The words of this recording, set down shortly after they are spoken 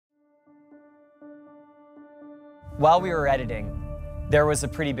While we were editing, there was a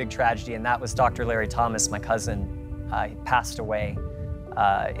pretty big tragedy, and that was Dr. Larry Thomas, my cousin. He passed away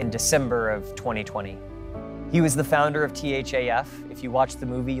in December of 2020. He was the founder of THAF. If you watch the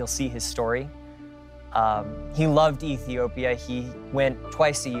movie, you'll see his story. He loved Ethiopia. He went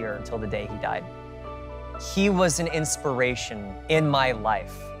twice a year until the day he died. He was an inspiration in my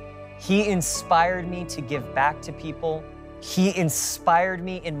life. He inspired me to give back to people. He inspired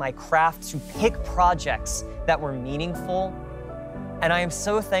me in my craft to pick projects that were meaningful. And I am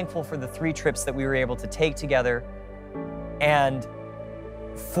so thankful for the 3 trips that we were able to take together and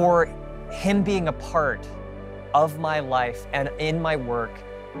for him being a part of my life and in my work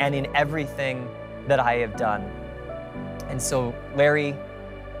and in everything that I have done. And so, Larry,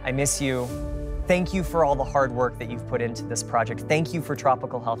 I miss you. Thank you for all the hard work that you've put into this project. Thank you for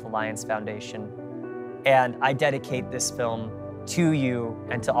Tropical Health Alliance Foundation. And I dedicate this film to you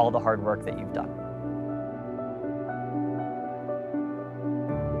and to all the hard work that you've done.